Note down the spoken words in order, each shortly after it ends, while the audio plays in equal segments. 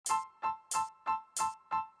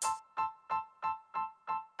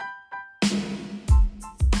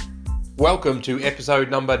Welcome to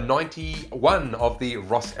episode number 91 of the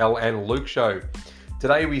Ross L and Luke Show.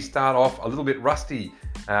 Today we start off a little bit rusty.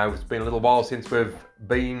 It's been a little while since we've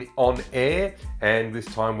been on air, and this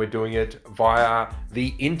time we're doing it via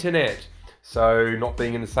the internet. So not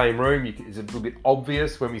being in the same room is a little bit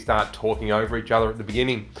obvious when we start talking over each other at the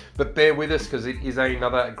beginning. But bear with us because it is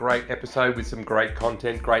another great episode with some great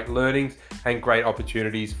content, great learnings, and great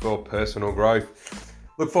opportunities for personal growth.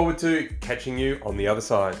 Look forward to catching you on the other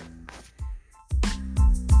side.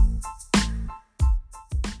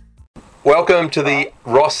 Welcome to the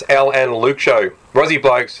Ross L and Luke Show. Rozzy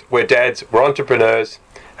blokes, we're dads, we're entrepreneurs,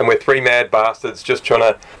 and we're three mad bastards just trying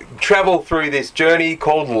to travel through this journey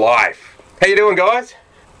called life. How you doing, guys?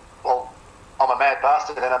 Well, I'm a mad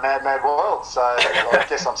bastard in a mad world, so I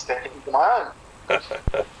guess I'm stepping into my own.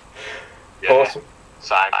 Yeah, Awesome.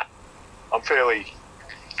 Same. I'm fairly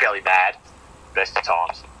bad. Best of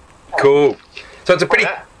times. Cool. So it's a pretty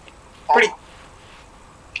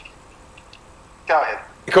Go ahead.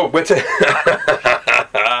 cool. It's going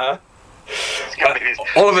to be this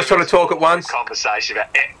All of us trying to talk at once. conversation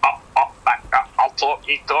about I'll talk,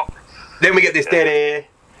 you talk. Then we get this dead air,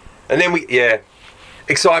 and then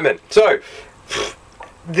excitement. So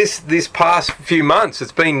this past few months,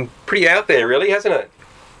 it's been pretty out there, really, hasn't it?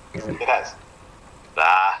 It has.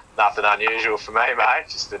 Nah, nothing unusual for me, mate.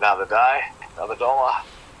 Just another day, another dollar.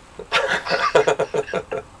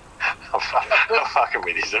 I'm fucking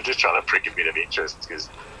with you. I'm just trying to prick a bit of interest because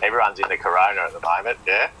everyone's into Corona at the moment.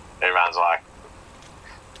 Yeah, everyone's like,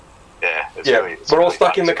 it's we're all really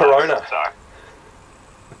stuck in the funny Corona.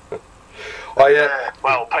 So.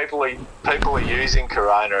 Well, people are using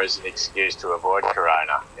Corona as an excuse to avoid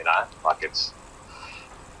Corona. You know, like it's,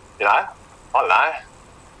 I don't know.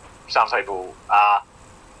 Some people are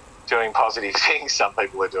doing positive things. Some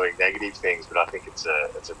people are doing negative things. But I think it's a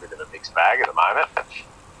bit of a mixed bag at the moment.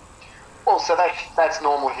 Well, so that's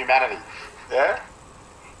normal humanity, yeah?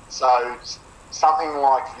 So something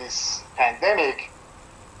like this pandemic,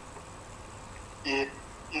 it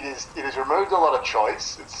has removed a lot of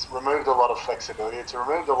choice. It's removed a lot of flexibility. It's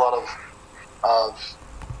removed a lot of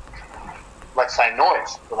let's say,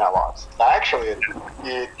 noise from our lives. So actually,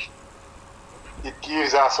 it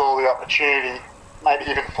gives us all the opportunity, maybe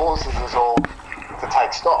even forces us all to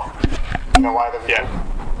take stock in a way that we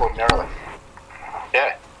wouldn't ordinarily.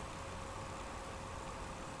 Yeah.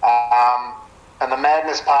 And the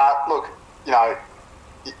madness part, look, anyone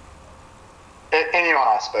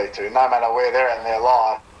I speak to, no matter where they're at in their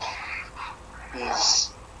life, is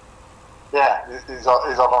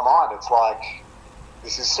of a mind. It's like,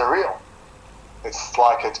 this is surreal. It's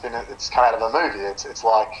like it's come out of a movie. It's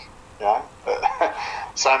like,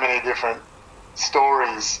 so many different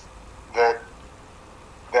stories that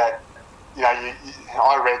I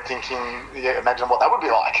read thinking, imagine what that would be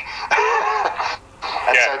like.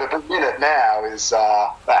 And so to begin it now is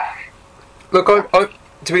that. Look,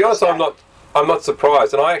 to be honest, I'm not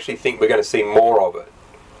surprised, and I actually think we're going to see more of it.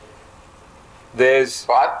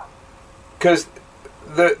 Because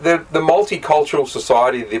the multicultural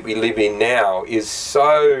society that we live in now is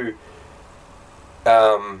so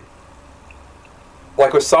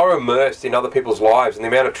we're so immersed in other people's lives, and the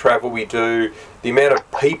amount of travel we do, the amount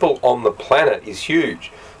of people on the planet is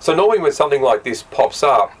huge. So normally when something like this pops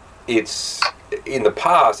up, in the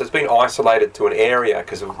past, it's been isolated to an area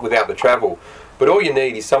without the travel. But all you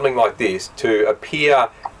need is something like this to appear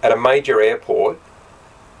at a major airport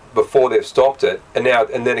before they've stopped it, and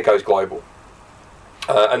then it goes global.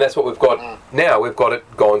 And that's what we've got now. We've got it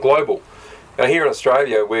going global. Now here in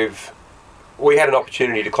Australia, we had an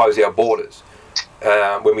opportunity to close our borders.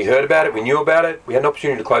 When we heard about it, we knew about it. We had an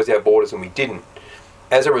opportunity to close our borders, and we didn't.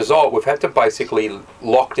 As a result, we've had to basically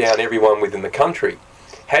lock down everyone within the country.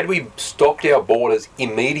 Had we stopped our borders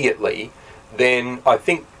immediately, then I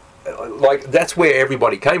think that's where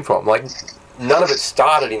everybody came from. None of it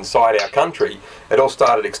started inside our country. It all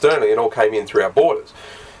started externally and all came in through our borders.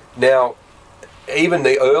 Now, even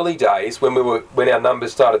the early days when our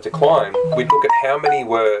numbers started to climb, we'd look at how many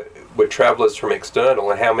were travellers from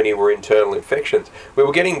external and how many were internal infections. We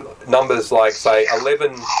were getting numbers like, say,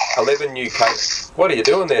 11 new cases. What are you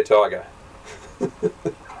doing there, Tiger?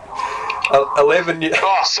 11 new...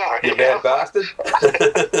 Oh, sorry. You mad bastard.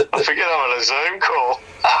 I forget I'm on a Zoom call.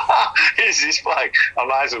 Who's this bloke? I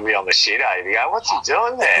might as well be on the shit out. You go, what's he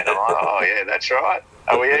doing there? And I'm like, oh, yeah, that's right.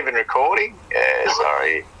 Are we even recording? Yeah,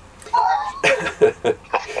 sorry.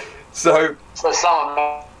 So some of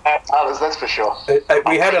them others, that's for sure.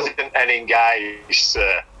 We had an engaged...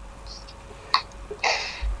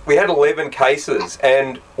 We had 11 cases,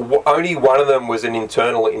 and only one of them was an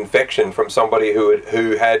internal infection from somebody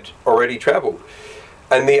who had already travelled.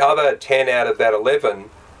 and the other 10 out of that 11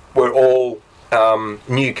 were all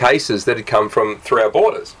new cases that had come from through our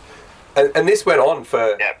borders. And this went on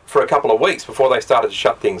for a couple of weeks before they started to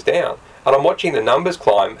shut things down. And I'm watching the numbers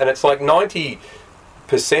climb, and it's like 90%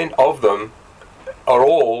 of them are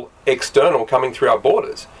all external coming through our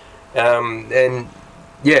borders. And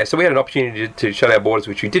yeah, so we had an opportunity to shut our borders,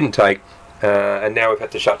 which we didn't take, and now we've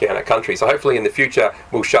had to shut down our country. So hopefully in the future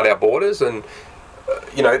we'll shut our borders, and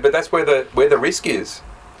but that's where the risk is.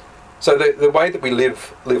 So the way that we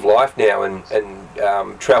live life now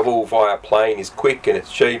and travel via plane is quick and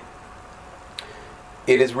it's cheap.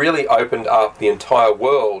 It has really opened up the entire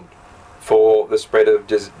world for the spread of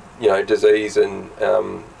disease and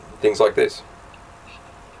things like this.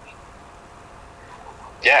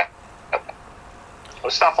 Yeah. Well,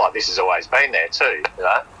 stuff like this has always been there too,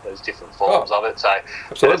 there's different forms of it. So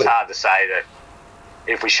absolutely. It's hard to say that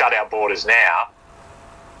if we shut our borders now,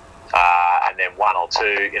 and then 1 or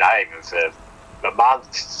 2, even for a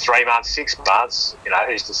month, 3 months, 6 months,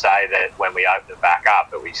 who's to say that when we open it back up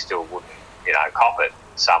that we still wouldn't, cop it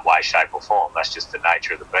in some way, shape or form. That's just the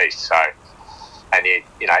nature of the beast. So, and you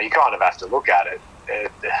kind of have to look at it,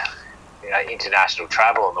 international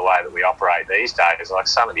travel and the way that we operate these days, like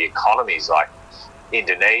some of the economies like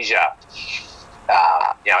Indonesia,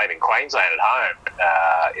 even Queensland at home,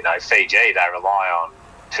 Fiji, they rely on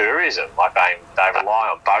tourism, like they rely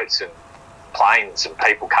on boats and planes and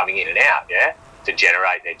people coming in and out, to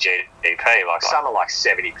generate their GDP. Like some are like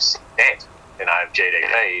 70%, of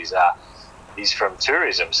GDP is from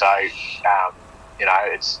tourism. So, it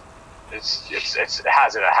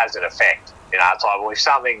has an effect. It's like, well, if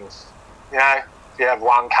something, if you have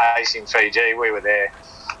one case in Fiji, we were there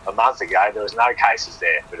a month ago, there was no cases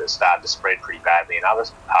there, but it started to spread pretty badly in other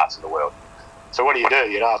parts of the world. So what do?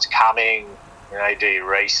 It's coming. Do your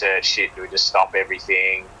research. Do we just stop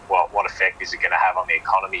everything? What effect is it going to have on the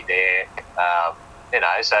economy there?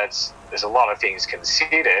 So there's a lot of things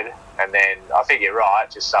considered, and then I think you're right.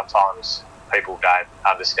 Just sometimes people don't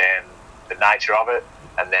understand the nature of it,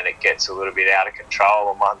 and then it gets a little bit out of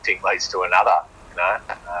control, and one thing leads to another.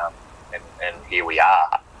 And here we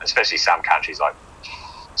are. Especially some countries like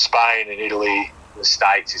Spain and Italy, the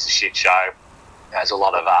States is a shit show. There's a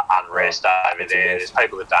lot of unrest over there. There's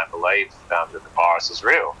people that don't believe that the virus is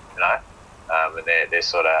real, and they're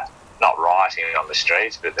sort of not rioting on the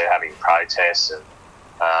streets, but they're having protests, and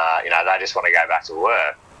they just want to go back to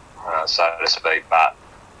work, so to speak. But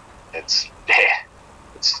it's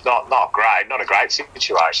not great, not a great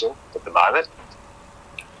situation at the moment.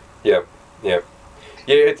 Yeah.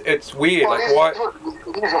 It's weird. Well, like why?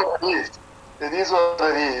 It is what it is. It is what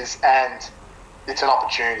it is, and it's an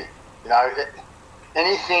opportunity.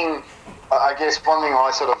 Anything. I guess one thing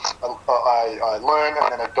I sort of I learned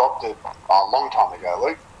and then adopted a long time ago,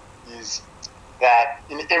 Luke, is that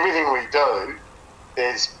in everything we do,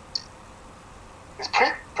 there's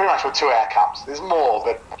pretty much 2 outcomes. There's more,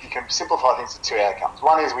 but you can simplify things to 2 outcomes.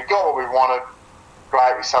 One is we got what we wanted,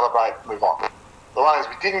 great, we celebrate, move on. The one is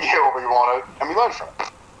we didn't get what we wanted, and we learn from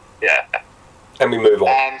it. Yeah. And we move on.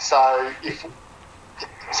 And so if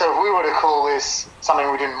we were to call this something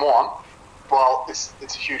we didn't want, well, it's a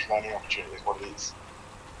huge learning opportunity is what it is.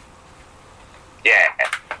 Yeah.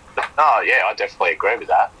 No, yeah, I definitely agree with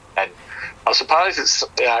that. And I suppose it's,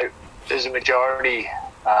 there's a majority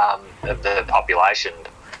of the population,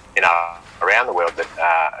 around the world that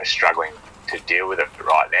are struggling to deal with it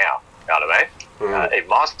right now. You know what I mean? Even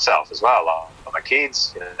myself as well. Like my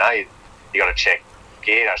kids, you got to check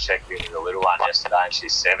in. I checked in with the little one yesterday, and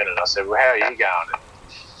she's 7, and I said, well, how are you going? And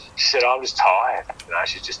she said, I'm just tired.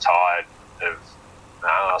 She's just tired of,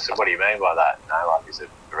 I said, what do you mean by that? Is it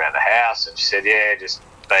around the house? And she said, yeah, just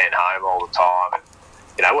being home all the time.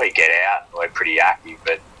 And, we get out, we're pretty active,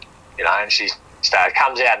 but, and she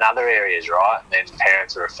comes out in other areas, right? And then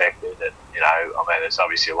parents are affected, and, there's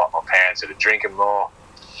obviously a lot more parents that are drinking more,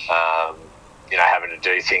 having to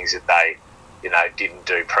do things that they, didn't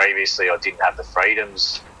do previously or didn't have the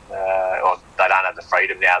freedoms, or they don't have the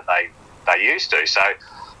freedom now that they used to. So,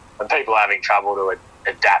 and people are having trouble to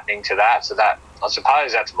adapting to that. So that, I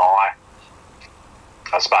suppose that's my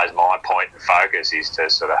point and focus is to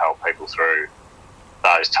sort of help people through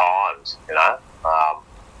those times,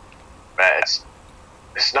 but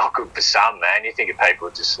it's not good for some, man. You think of people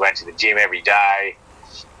who just went to the gym every day,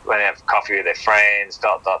 went out for coffee with their friends,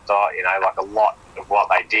 like a lot of what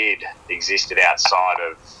they did existed outside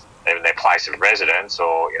of even their place of residence,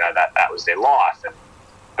 or, that was their life. And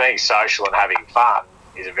being social and having fun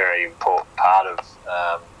is a very important part of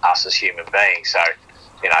us as human beings. So,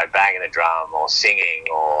 banging a drum or singing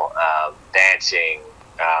or dancing,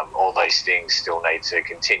 all these things still need to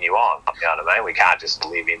continue on. You know what I mean? We can't just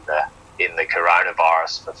live in the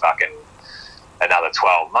coronavirus for fucking another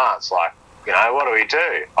 12 months. Like, you know, what do we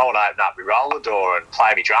do? I want to open up my roller door and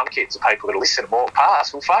play me drum kits and people are going to listen and walk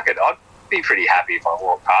past. Well, fuck it. I'd be pretty happy if I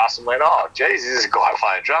walked past and went, oh, geez, this is a guy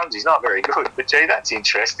playing drums. He's not very good, but gee, that's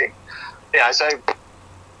interesting. You know, so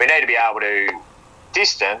we need to be able to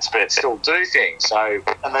distance but still do things. So,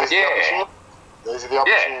 and these are the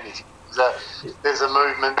opportunities. There's a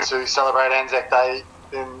movement to celebrate Anzac Day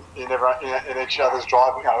in each other's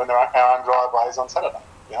driveway, you know, in our own driveways on Saturday.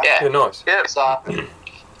 You know? Yeah, nice. Yeah. So,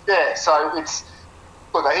 so it's,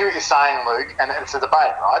 look, I hear what you're saying, Luke, and it's a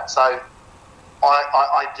debate, right? So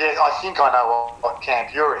I think I know what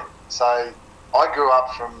camp you're in. So I grew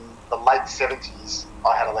up from the late 70s.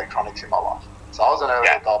 I had electronics in my life. So I was an early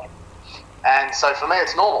adult. And so for me,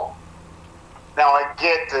 it's normal. Now, I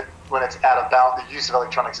get that when it's out of balance, the use of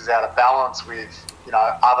electronics is out of balance with, you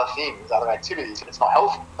know, other things, other activities, and it's not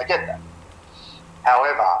helpful. I get that.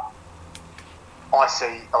 However, I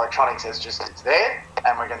see electronics as just, it's there,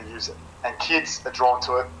 and we're going to use it. And kids are drawn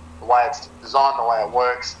to it, the way it's designed, the way it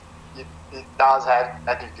works. It does have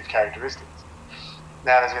addictive characteristics.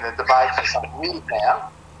 Now, there's been a debate for some years now.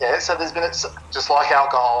 Yeah, so there's been, just like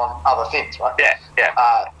alcohol and other things, right? Yeah.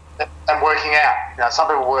 And working out. You know, some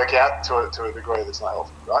people work out to a degree that's not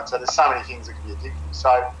healthy, right? So there's so many things that can be addictive.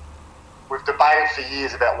 So we've debated for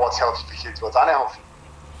years about what's healthy for kids, what's unhealthy.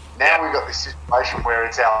 Now we've got this situation where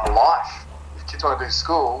it's our life. If kids want to do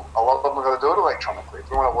school, a lot of them are going to do it electronically.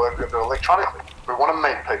 If we want to work, we've got to do it electronically. If we want to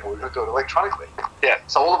meet people, we've got to do it electronically. Yeah.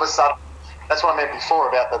 So all of a sudden, that's what I meant before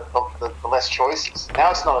about the less choices.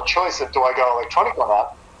 Now it's not a choice of do I go electronic or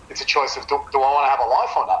not. It's a choice of do I want to have a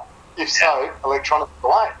life or not. If so, electronic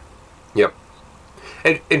away. Yep.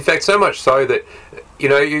 And in fact, so much so that, you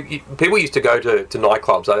know, people used to go to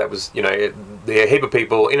nightclubs. Like that was, you know, there are a heap of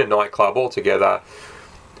people in a nightclub all together.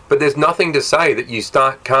 But there's nothing to say that you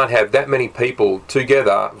can't have that many people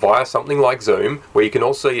together via something like Zoom, where you can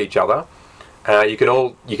all see each other. You can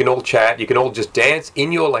all chat. You can all just dance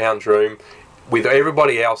in your lounge room with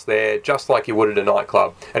everybody else there, just like you would at a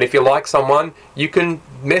nightclub. And if you like someone, you can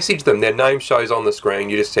message them. Their name shows on the screen.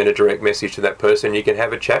 You just send a direct message to that person. You can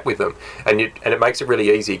have a chat with them, and it makes it really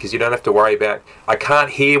easy because you don't have to worry about, I can't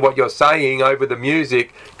hear what you're saying over the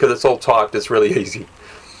music because it's all typed. It's really easy,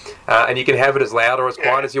 and you can have it as loud or as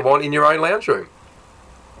quiet as you want in your own lounge room.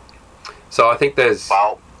 So I think there's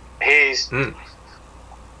I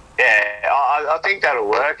think that'll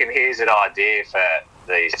work, and here's an idea for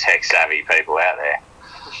these tech-savvy people out there.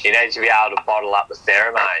 You need to be able to bottle up the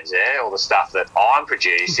pheromones, all the stuff that I'm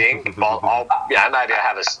producing. Maybe I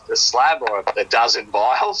have a slab or a dozen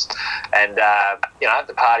vials, and if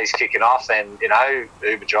the party's kicking off, then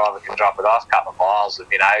Uber driver can drop it off, a couple of vials of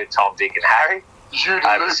Tom, Dick, and Harry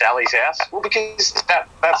over to Sally's house. Well, because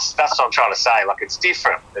that's what I'm trying to say. Like, it's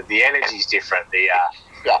different. The energy's different.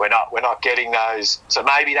 We're not getting those. So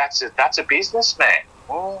maybe that's a business, man.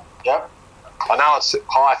 Well, yep. I know it's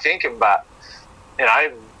high thinking, but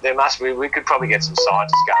there must be. We could probably get some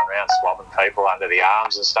scientists going around swabbing people under the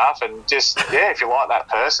arms and stuff, and just if you like that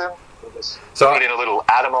person, just put in a little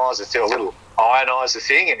atomizer, a little ionizer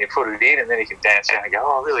thing, and you put it in, and then you can dance around and go,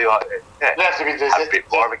 "Oh, I really like it." Yeah, you have to be have a bit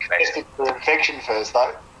more of a connection. For infection first,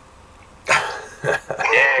 though.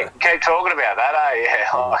 Yeah, keep talking about that, eh?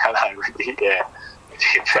 Yeah, I know, really. Yeah.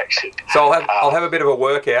 Infection. So I'll have a bit of a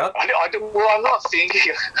workout. I'm not thinking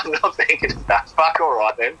of that. Fuck, all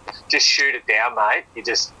right then. Just shoot it down, mate. I'm in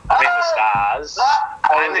the stars.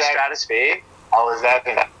 I'm in the stratosphere. I was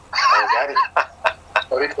adding.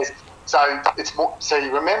 So it's more. So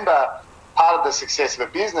you remember, part of the success of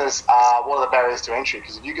a business are what are the barriers to entry?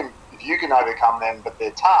 Because if you can overcome them, but they're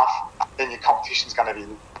tough, then your competition's going to be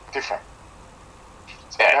different.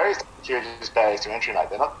 So barriers to entry are just barriers to entry, mate.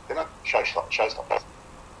 They're not showstoppers.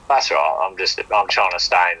 That's right. I'm trying to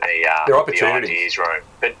stay in the ideas room.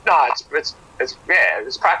 But no,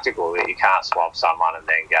 it's practical that you can't swab someone and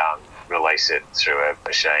then go and release it through a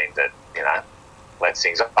machine that lets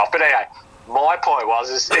things off. But anyway, my point was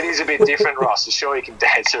it is a bit different, Ross. Sure, you can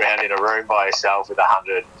dance around in a room by yourself with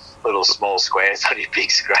 100 little small squares on your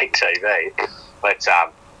big screen TV, but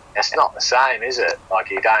it's not the same, is it? Like,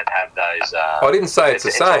 you don't have those. I didn't say it's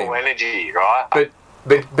the same. It's all energy, right?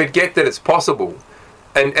 But get that it's possible.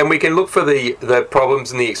 And we can look for the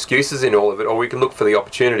problems and the excuses in all of it, or we can look for the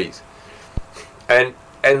opportunities. And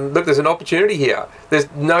look, there's an opportunity here.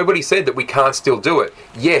 There's nobody said that we can't still do it.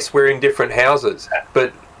 Yes, we're in different houses,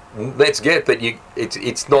 but let's get that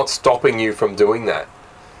it's not stopping you from doing that.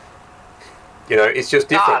 It's just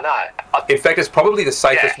different. No. In fact, it's probably the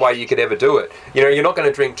safest way you could ever do it. You're not going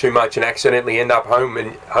to drink too much and accidentally end up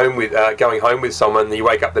going home with someone, and you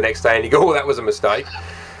wake up the next day and you go, "Oh, that was a mistake."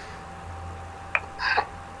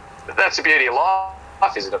 That's the beauty of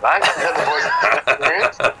life, isn't it, mate? I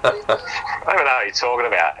don't even know what you're talking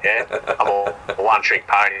about. Yeah, I'm a one-trick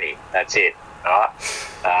pony. That's it. All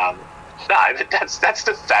right. No, but that's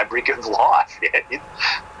the fabric of life. Yeah.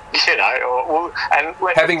 And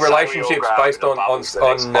having relationships based on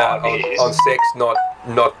sex,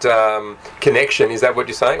 not connection. Is that what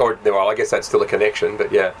you're saying? Or well, I guess that's still a connection,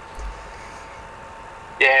 but yeah.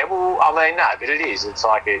 Yeah, well, I mean, no, but it is. It's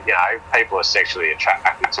like, people are sexually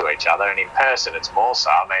attracted to each other, and in person it's more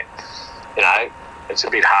so. I mean, it's a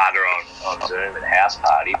bit harder on Zoom and house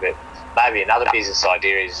party, but maybe another business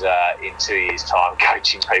idea is in 2 years' time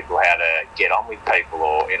coaching people how to get on with people,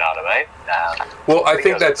 or, you know what I mean? Well, I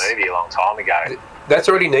think that's a movie a long time ago. That's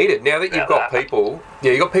already needed. Now that you've got people,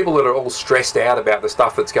 you've got people that are all stressed out about the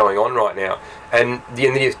stuff that's going on right now, and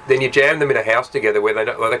then you jam them in a house together where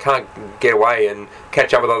they can't get away and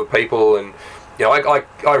catch up with other people. And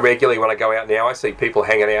I regularly, when I go out now, I see people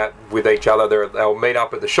hanging out with each other. They'll meet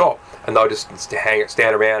up at the shop and they'll just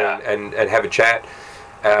stand around and have a chat.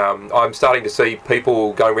 I'm starting to see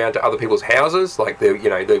people going around to other people's houses, like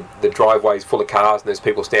the driveway's full of cars and there's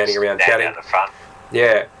people standing around chatting. Down the front.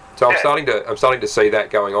 Yeah. So I'm starting to see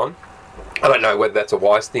that going on. I don't know whether that's a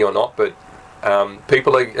wise thing or not, but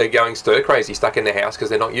people are going stir crazy, stuck in their house because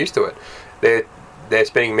they're not used to it. They're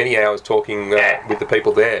spending many hours talking with the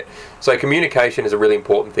people there. So communication is a really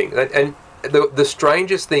important thing. And the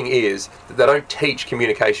strangest thing is that they don't teach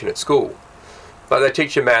communication at school. Like, they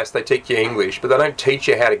teach you maths, they teach you English, but they don't teach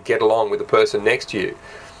you how to get along with the person next to you.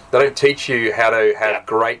 They don't teach you how to have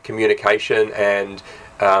great communication, and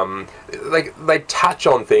they touch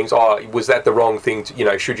on things. Oh, was that the wrong thing?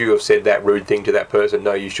 Should you have said that rude thing to that person?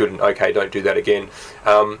 No, you shouldn't. Okay, don't do that again.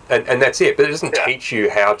 And that's it. But it doesn't teach you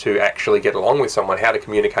how to actually get along with someone, how to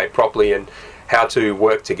communicate properly, and how to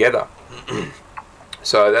work together.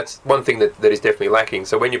 So that's one thing that is definitely lacking.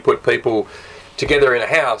 So when you put people together in a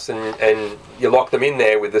house and you lock them in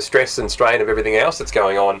there with the stress and strain of everything else that's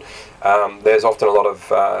going on, there's often a lot of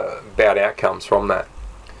bad outcomes from that.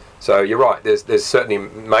 So you're right, there's certainly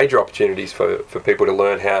major opportunities for people to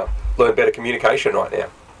learn better communication right now.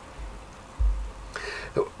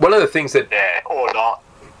 One of the things that... Yeah, or not.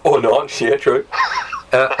 Or not, yeah, true.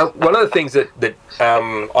 One of the things that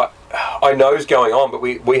I know is going on, but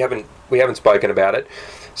we haven't spoken about it.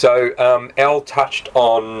 So Al touched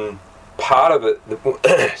on part of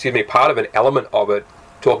it, part of an element of it,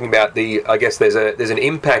 talking about I guess there's an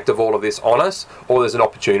impact of all of this on us, or there's an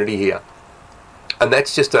opportunity here. And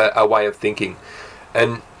that's just a way of thinking.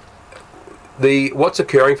 And what's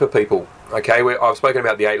occurring for people, okay, I've spoken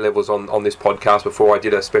about the 8 levels on this podcast before. I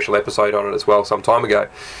did a special episode on it as well some time ago.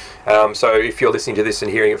 So if you're listening to this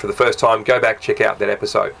and hearing it for the first time, go back, check out that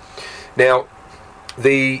episode. Now,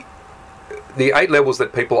 the 8 levels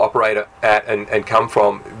that people operate at and come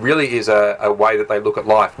from really is a way that they look at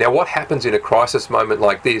life. Now, what happens in a crisis moment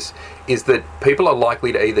like this is that people are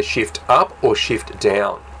likely to either shift up or shift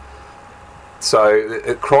down. So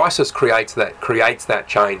a crisis creates that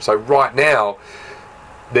change. So right now,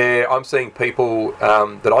 I'm seeing people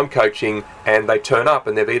that I'm coaching, and they turn up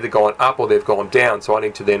and they've either gone up or they've gone down. So I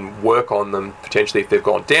need to then work on them, potentially if they've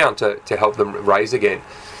gone down, to help them raise again.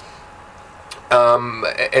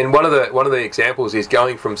 And one of the examples is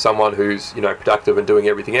going from someone who's productive and doing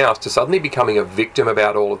everything else to suddenly becoming a victim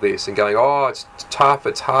about all of this and going, oh, it's tough,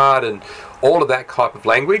 it's hard, and all of that type of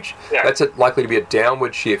language. Yeah. That's likely to be a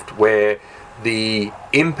downward shift where the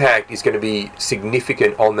impact is going to be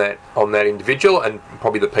significant on that individual and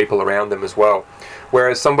probably the people around them as well.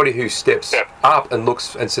 Whereas somebody who steps up and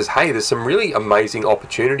looks and says, hey, there's some really amazing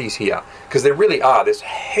opportunities here, because there really are. There's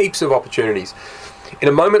heaps of opportunities. In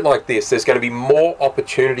a moment like this, there's going to be more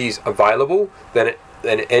opportunities available than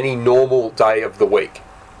any normal day of the week.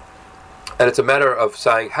 And it's a matter of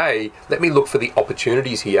saying, hey, let me look for the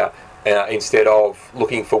opportunities here instead of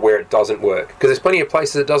looking for where it doesn't work. Because there's plenty of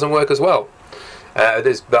places it doesn't work as well.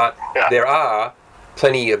 There are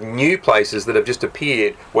plenty of new places that have just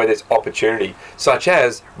appeared where there's opportunity, such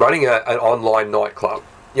as running an online nightclub.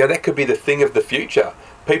 That could be the thing of the future.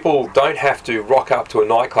 People don't have to rock up to a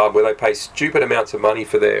nightclub where they pay stupid amounts of money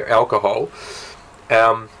for their alcohol.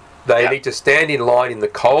 They need to stand in line in the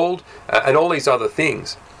cold and all these other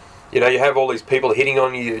things. You have all these people hitting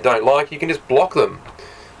on you don't like, you can just block them.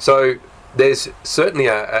 So there's certainly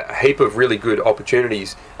a heap of really good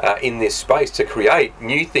opportunities in this space to create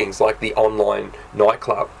new things like the online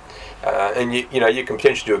nightclub. And you can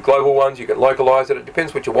potentially do global ones, you can localize it, it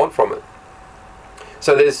depends what you want from it.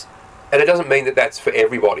 So and it doesn't mean that that's for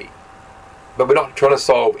everybody, but we're not trying to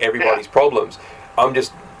solve everybody's problems. I'm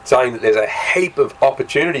just saying that there's a heap of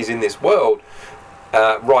opportunities in this world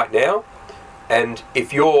right now, and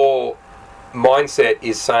if your mindset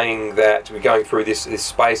is saying that we're going through this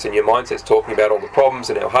space and your mindset's talking about all the problems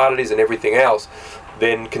and how hard it is and everything else,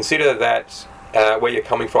 then consider that where you're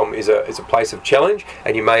coming from is a place of challenge,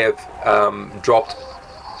 and you may have dropped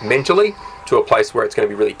mentally to a place where it's going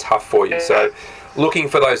to be really tough for you. So looking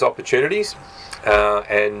for those opportunities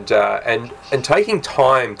and taking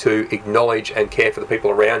time to acknowledge and care for the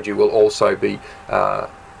people around you will also be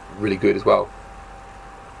really good as well.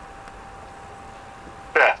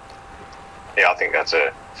 Yeah, I think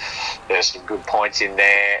there's some good points in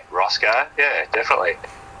there, Roscoe. Yeah, definitely.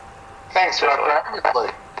 Thanks for upgrading us, Lee.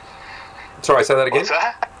 Sorry, say that again? What's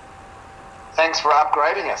that? Thanks for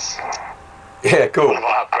upgrading us. Yeah, cool. What have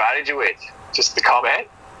I upgraded you with? Just the comment?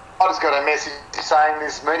 I just got a message saying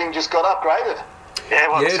this meeting just got upgraded. Yeah,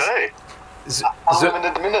 well, Yes. too.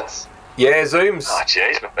 Unlimited minutes. Yeah, Zoom's... Oh,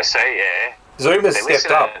 jeez, I see, yeah. Zoom has They're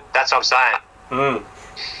stepped up. That's what I'm saying.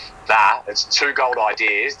 Nah, it's 2 gold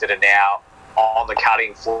ideas that are now on the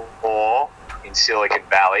cutting floor in Silicon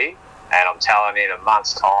Valley, and I'm telling you, in a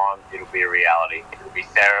month's time, it'll be a reality. It'll be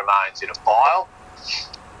pheromones in a vial,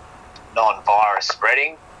 non-virus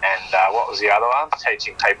spreading, and what was the other one?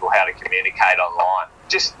 Teaching people how to communicate online.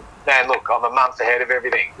 Just, man, look, I'm a month ahead of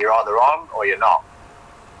everything. You're either on or you're not.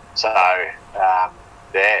 So,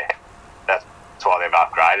 yeah, that's why they've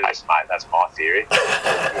upgraded us, mate. That's my theory.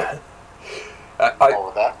 All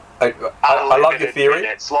of that. I love your theory.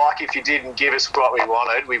 It's like if you didn't give us what we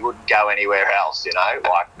wanted, we wouldn't go anywhere else, you know?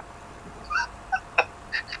 Like,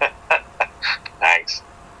 thanks.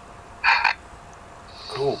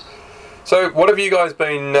 Cool. So what have you guys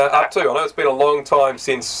been up to? I know it's been a long time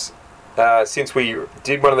since we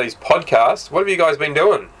did one of these podcasts. What have you guys been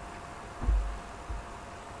doing?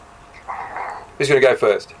 Who's going to go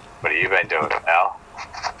first? What have you been doing, Al?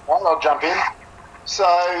 Well, I'll jump in. So,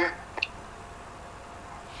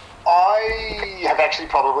 I have actually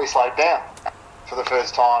probably slowed down for the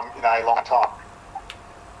first time in a long time.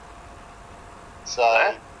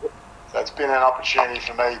 So it's been an opportunity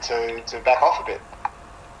for me to back off a bit.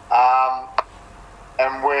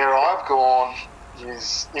 And where I've gone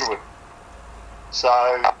is inward. So,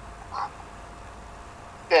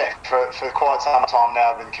 yeah, for quite some time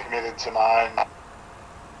now, I've been committed to my own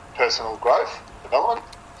personal growth, development,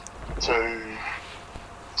 to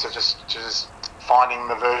just finding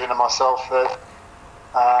the version of myself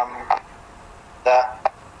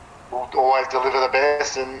that will always deliver the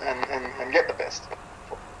best and get the best,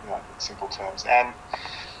 in simple terms. And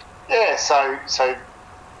yeah, so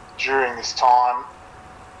during this time,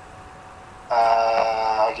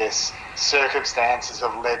 I guess circumstances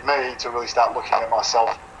have led me to really start looking at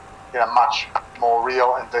myself in a much more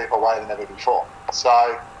real and deeper way than ever before.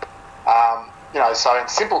 So, so in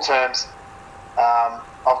simple terms,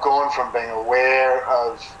 I've gone from being aware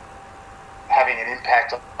of having an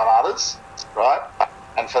impact on others, right?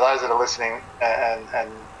 And for those that are listening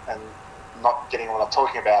and not getting what I'm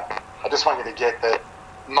talking about, I just want you to get that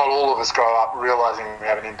not all of us grow up realising we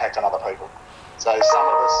have an impact on other people. So some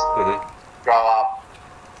of us grow up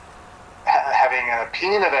having an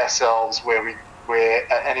opinion of ourselves where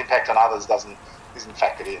an impact on others isn't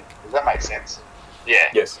factored in. Does that make sense? Yeah.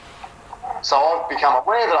 Yes. So I've become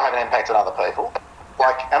aware that I have an impact on other people.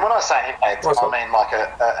 And when I say impact, I mean like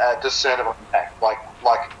a discernible impact. Like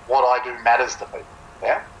what I do matters to people.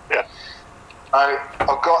 Yeah. Yeah. So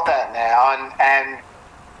I've got that now, and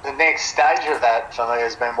the next stage of that for me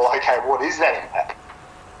has been, well, okay, what is that impact?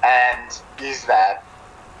 And is that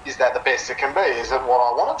the best it can be? Is it what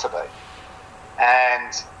I want it to be?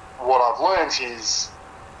 And what I've learned is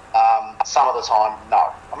some of the time,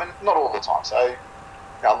 no. I mean, not all the time. So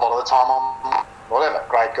a lot of the time I'm whatever,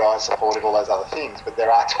 great guy, supportive, all those other things. But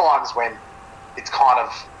there are times when it's kind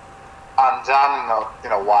of undone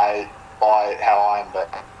in a way by how I am,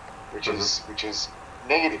 which is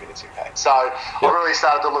negative in its impact. So I really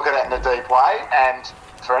started to look at it in a deep way. And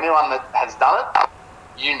for anyone that has done it,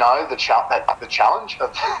 you know the challenge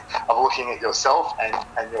of looking at yourself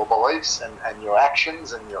and your beliefs and your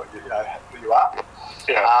actions and your who you are.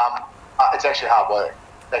 Yeah. It's actually hard work.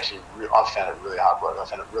 I've found it really hard work. I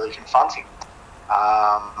found it really confronting.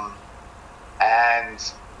 And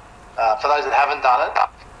for those that haven't done it,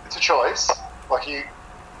 it's a choice. Like you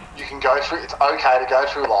can go through. It's okay to go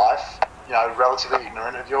through life, relatively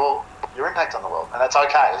ignorant of your impact on the world, and that's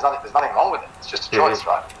okay. There's nothing wrong with it. It's just a choice,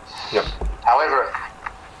 right? Yep. However,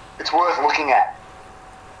 it's worth looking at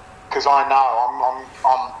because I know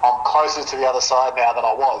I'm closer to the other side now than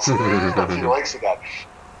I was a few weeks ago,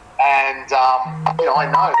 and you know, I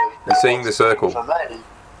know that. And seeing the circle for me,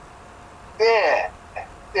 yeah,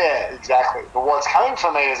 exactly. But what's coming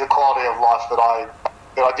for me is a quality of life that I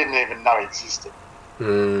didn't even know existed.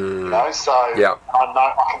 You know, so I know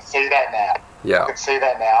I can see that now. Yeah, I can see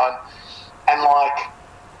that now, and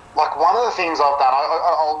like one of the things I've done,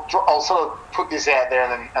 I'll sort of put this out there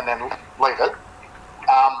and then leave it.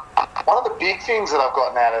 One of the big things that I've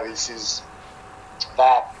gotten out of this is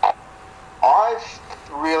that I've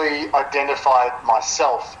really identified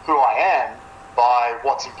myself, who I am, by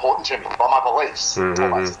what's important to me, by my beliefs,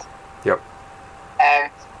 almost. Yep.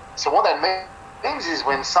 And so what that means is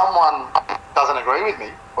when someone doesn't agree with me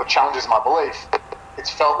or challenges my belief, it's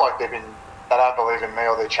felt like they don't believe in me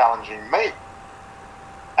or they're challenging me.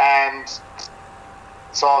 And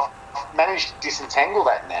so I've managed to disentangle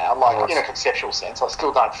that now, like in a conceptual sense. I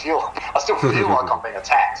still feel like I'm being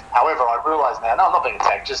attacked. However, I realise now, no, I'm not being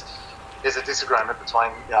attacked, just there's a disagreement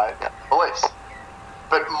between, you know, beliefs.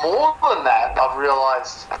 But more than that, I've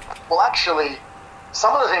realised, well, actually,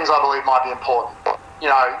 some of the things I believe might be important. You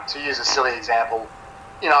know, to use a silly example,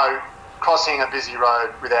 you know, crossing a busy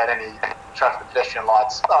road without any traffic pedestrian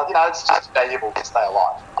lights, you know, it's just valuable to stay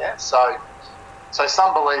alive. Yeah. So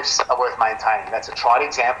some beliefs are worth maintaining. That's a trite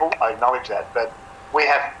example. I acknowledge that, but we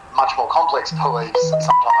have much more complex beliefs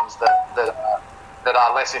sometimes that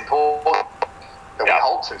are less important that we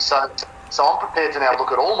hold to. So I'm prepared to now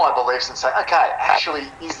look at all my beliefs and say, okay, actually,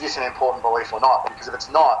 is this an important belief or not? Because if it's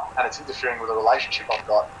not, and it's interfering with a relationship I've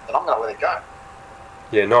got, then I'm going to let it go.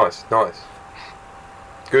 Yeah, nice.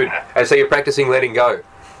 Good. And so you're practicing letting go.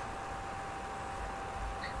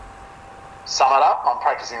 Sum it up, I'm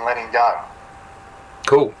practicing letting go.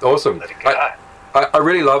 Cool, awesome. Let it go. I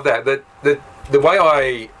really love that. The way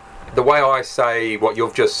I say what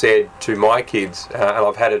you've just said to my kids, and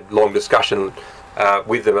I've had a long discussion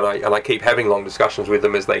with them, and I keep having long discussions with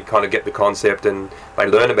them as they kind of get the concept and they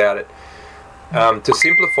learn about it. To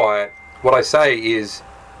simplify it, what I say is,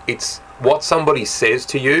 it's what somebody says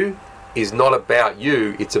to you is not about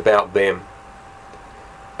you, it's about them.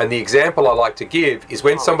 And the example I like to give is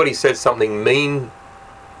when somebody says something mean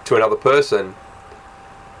to another person,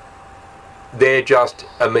 they're just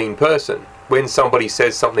a mean person. When somebody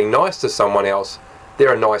says something nice to someone else,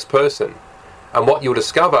 they're a nice person. And what you'll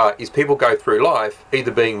discover is people go through life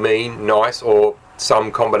either being mean, nice, or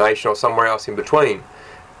some combination or somewhere else in between.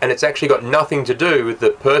 And it's actually got nothing to do with the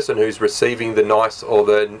person who's receiving the nice or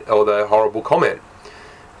the horrible comment.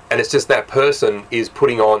 And it's just that person is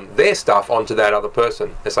putting on their stuff onto that other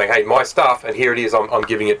person. They're saying, hey, my stuff, and here it is, I'm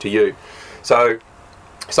giving it to you. So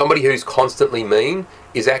somebody who's constantly mean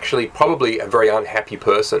is actually probably a very unhappy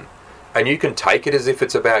person. And you can take it as if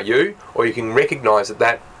it's about you, or you can recognize that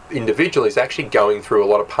that individual is actually going through a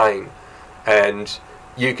lot of pain. And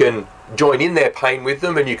you can join in their pain with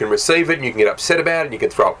them, and you can receive it, and you can get upset about it, and you can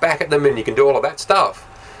throw it back at them, and you can do all of that stuff.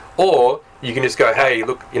 Or you can just go, hey,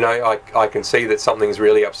 look, you know, I can see that something's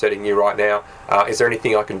really upsetting you right now. Is there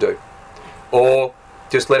anything I can do? Or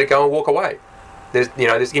just let it go and walk away. There's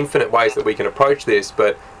infinite ways that we can approach this,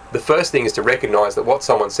 but the first thing is to recognize that what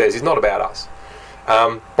someone says is not about us.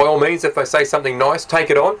 By all means, if they say something nice, take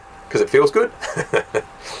it on, because it feels good.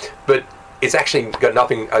 But it's actually got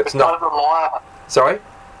nothing, it's not... Don't rely on it. Sorry?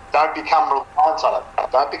 Don't become reliant on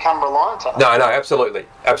it. Don't become reliant on it. No, absolutely.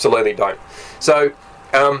 Absolutely don't. So,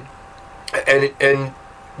 and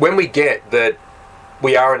when we get that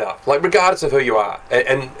we are enough, like regardless of who you are,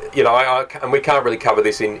 and you know, and we can't really cover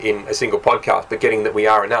this in a single podcast, but getting that we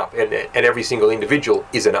are enough, and every single individual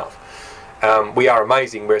is enough. We are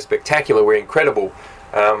amazing, we're spectacular, we're incredible.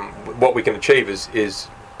 What we can achieve is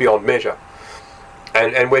beyond measure.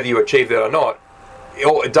 And whether you achieve that or not,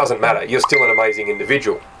 it doesn't matter. You're still an amazing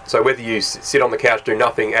individual. So whether you sit on the couch, do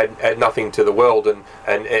nothing, add nothing to the world, and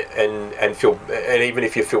feel, and even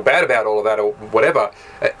if you feel bad about all of that or whatever,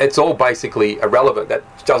 it's all basically irrelevant. That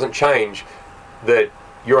doesn't change that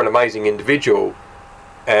you're an amazing individual,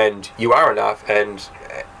 and you are enough, and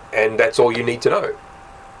that's all you need to know.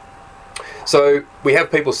 So we have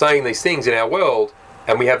people saying these things in our world,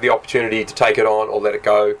 and we have the opportunity to take it on or let it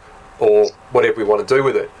go, or whatever we want to do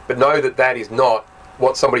with it. But know that that is not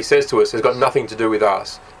what somebody says to us. Has got nothing to do with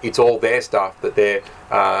us. It's all their stuff that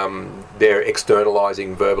they're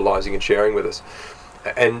externalizing, verbalizing, and sharing with us.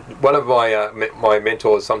 And one of my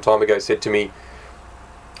mentors some time ago said to me,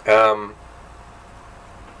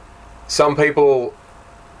 some people,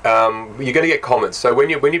 you're going to get comments. So when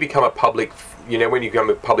you become a public, when you become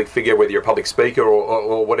a public figure, whether you're a public speaker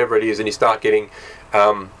or whatever it is, and you start getting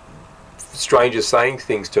strangers saying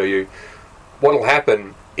things to you, what will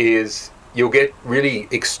happen is you'll get really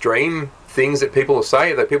extreme things that people will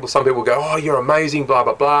say. Some people go, oh, you're amazing, blah,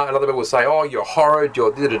 blah, blah. And other people will say, oh, you're horrid,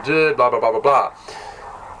 you're da-da-da, blah, blah, blah, blah, blah.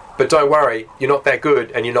 But don't worry, you're not that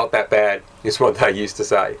good and you're not that bad, is what they used to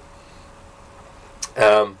say.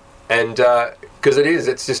 Because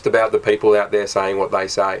it's just about the people out there saying what they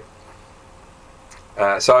say.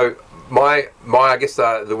 So my I guess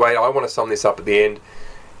the way I want to sum this up at the end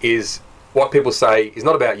is what people say is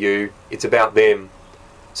not about you, it's about them.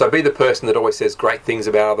 So be the person that always says great things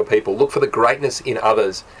about other people. Look for the greatness in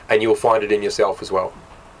others and you'll find it in yourself as well.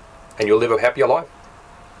 And you'll live a happier life.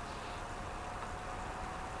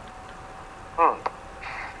 I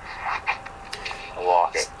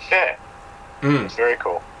like it. Yeah. It's very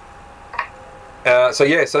cool. So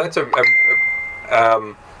that's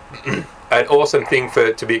an awesome thing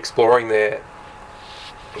to be exploring there.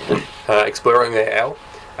 Al.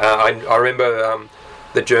 I remember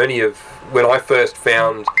the journey of when I first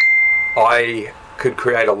found I could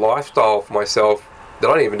create a lifestyle for myself that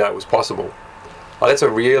I didn't even know was possible. That's a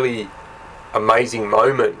really amazing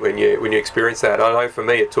moment when you experience that. I know for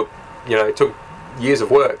me it took years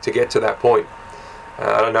of work to get to that point.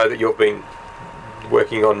 I know that you've been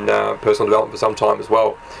working on personal development for some time as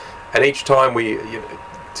well, and each time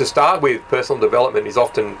to start with, personal development is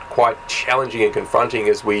often quite challenging and confronting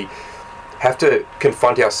as we have to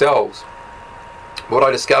confront ourselves. What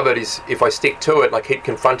I discovered is if I stick to it and I keep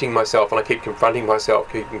confronting myself and I keep confronting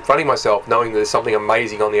myself, knowing that there's something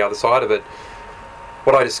amazing on the other side of it,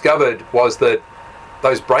 what I discovered was that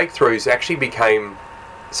those breakthroughs actually became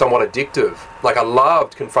somewhat addictive. Like, I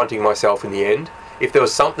loved confronting myself in the end. If there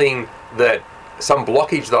was some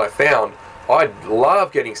blockage that I found, I'd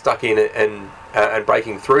love getting stuck in it and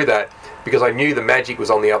breaking through that, because I knew the magic was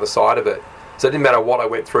on the other side of it. So it didn't matter what I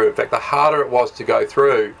went through. In fact, the harder it was to go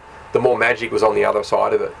through, the more magic was on the other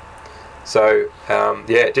side of it. So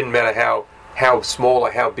it didn't matter how small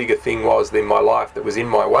or how big a thing was in my life that was in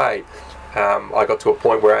my way. I got to a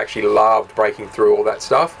point where I actually loved breaking through all that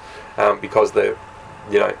stuff, because the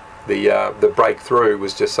breakthrough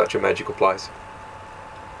was just such a magical place.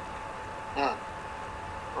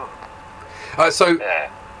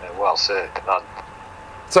 Well said.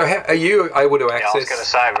 So how are you able to access? I was going to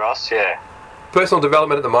say, Ross. Personal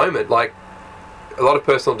development at the moment, like a lot of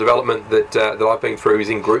personal development that I've been through is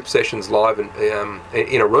in group sessions live and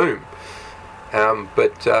in a room,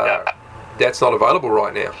 but that's not available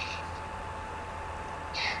right now.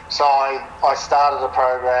 So I started a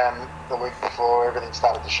program the week before everything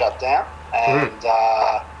started to shut down, and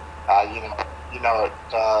you know it,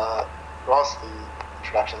 Ross, the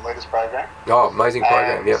Introduction Leaders program. Oh, amazing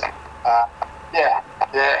program! And,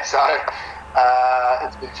 So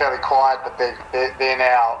it's been fairly quiet, but they're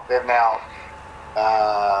now they're not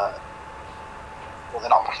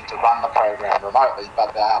looking to run the program remotely,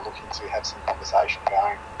 but they are looking to have some conversation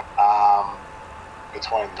going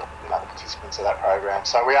between the participants of that program.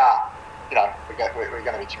 So we are, we're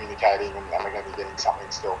going to be communicating, and we're going to be getting something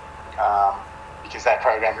still, because that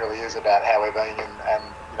program really is about how we're being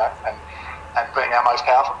and being our most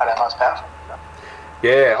powerful.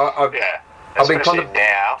 I've been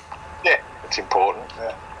now. Yeah, it's important.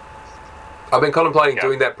 Yeah. I've been contemplating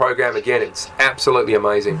doing that program again. It's absolutely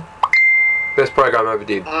amazing. Best program I ever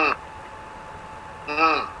did.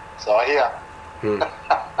 So I hear.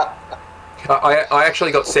 I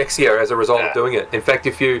actually got sexier as a result of doing it. In fact,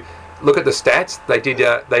 if you look at the stats,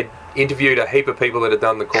 they interviewed a heap of people that had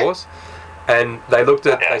done the course, and they looked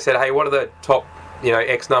at, they said, hey, what are the top,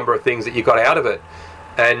 X number of things that you got out of it?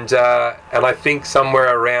 And I think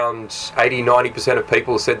somewhere around 80-90% of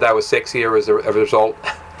people said they were sexier as a result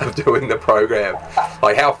of doing the program.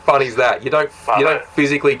 Like, how fun is that? You don't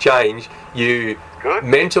physically change, you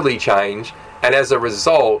mentally change, and as a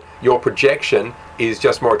result, your projection is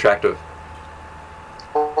just more attractive.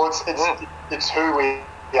 Well, it's who we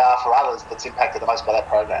are for others that's impacted the most by that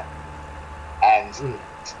program, and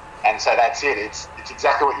so that's it. It's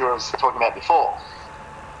exactly what you were talking about before.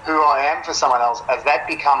 Who I am for someone else, as that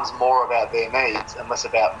becomes more about their needs and less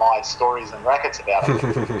about my stories and rackets about it,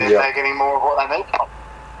 then they're getting more of what they need from me.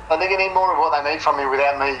 And they're getting more of what they need from me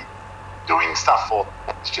without me doing stuff for them.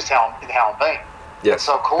 It's just how I'm being. Yes.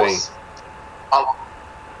 So of course, I'll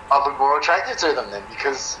look more attractive to them then,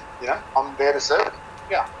 because I'm there to serve them.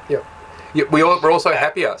 Yeah. We're also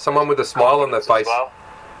happier. Someone with a smile on their face. Well.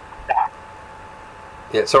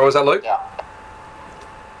 Yeah. So was that Luke? Yeah.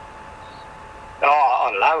 Oh, I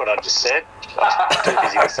don't know what I just said. I was too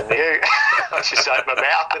busy listening to you. I just opened my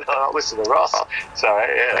mouth and I listened to Ross. So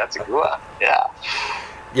yeah, that's a good one. Yeah.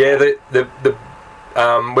 Yeah. The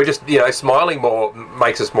we're just, smiling more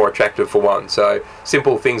makes us more attractive for one. So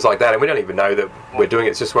simple things like that, and we don't even know that we're doing it.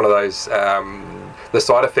 It's just one of those, the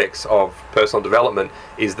side effects of personal development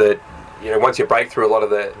is that, once you break through a lot of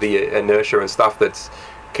the inertia and stuff that's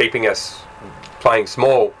keeping us playing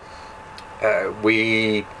small,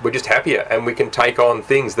 we're just happier, and we can take on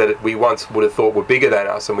things that we once would have thought were bigger than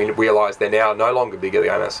us, and we realise they're now no longer bigger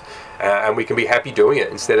than us, and we can be happy doing it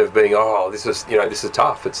instead of being, this is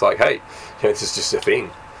tough. It's like, hey, this is just a thing.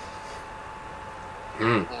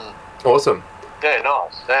 Awesome. Yeah,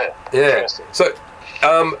 nice. Yeah. So,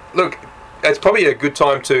 look, it's probably a good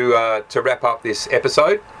time to wrap up this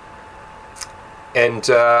episode, and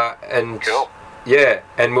cool. Yeah,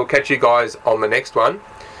 and we'll catch you guys on the next one.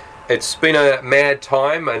 It's been a mad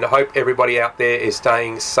time, and I hope everybody out there is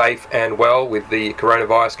staying safe and well with the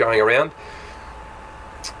coronavirus going around.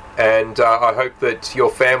 And I hope that your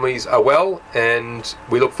families are well, and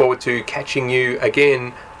we look forward to catching you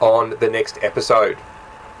again on the next episode.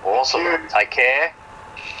 Awesome. Take care.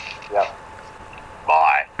 Yeah.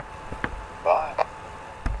 Bye. Bye.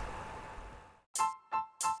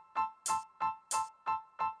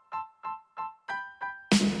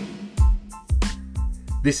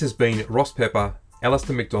 This has been Ross Pepper,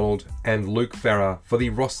 Alistair McDonald and Luke Farrer for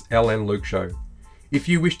the Ross L and Luke Show. If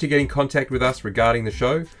you wish to get in contact with us regarding the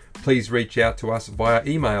show, please reach out to us via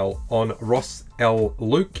email on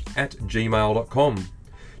rossluke@gmail.com.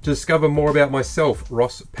 To discover more about myself,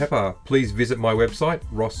 Ross Pepper, please visit my website,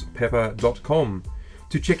 rosspepper.com.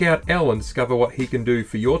 To check out Al and discover what he can do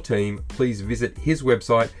for your team, please visit his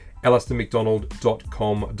website,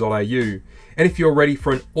 alistairmcdonald.com.au. And if you're ready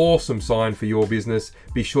for an awesome sign for your business,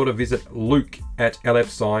 be sure to visit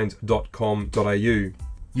luke@lfsigns.com.au.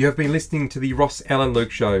 You have been listening to the Ross L and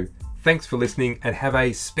Luke Show. Thanks for listening, and have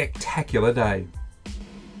a spectacular day.